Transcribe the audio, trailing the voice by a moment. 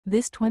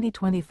This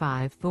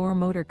 2025 Thor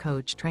Motor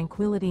Coach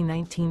Tranquility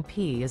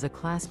 19P is a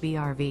Class B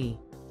RV.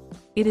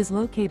 It is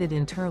located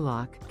in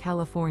Turlock,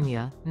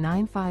 California,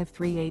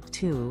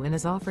 95382 and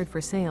is offered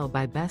for sale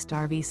by Best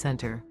RV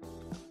Center.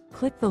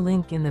 Click the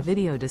link in the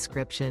video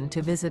description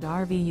to visit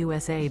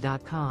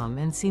RVUSA.com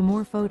and see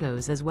more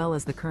photos as well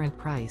as the current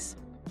price.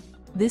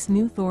 This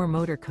new Thor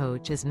Motor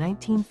Coach is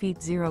 19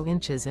 feet 0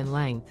 inches in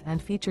length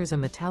and features a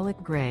metallic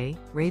gray,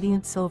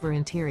 radiant silver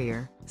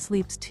interior,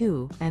 sleeps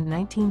 2, and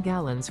 19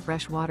 gallons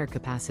fresh water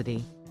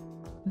capacity.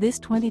 This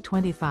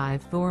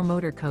 2025 Thor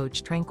Motor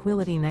Coach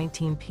Tranquility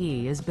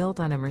 19P is built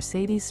on a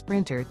Mercedes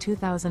Sprinter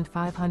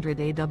 2500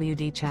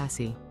 AWD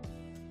chassis.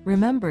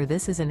 Remember,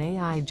 this is an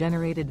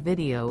AI-generated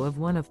video of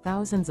one of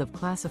thousands of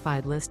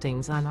classified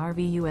listings on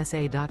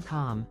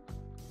RVUSA.com.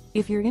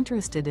 If you're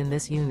interested in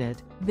this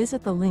unit,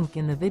 visit the link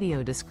in the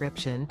video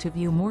description to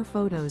view more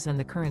photos and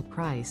the current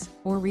price,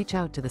 or reach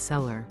out to the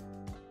seller.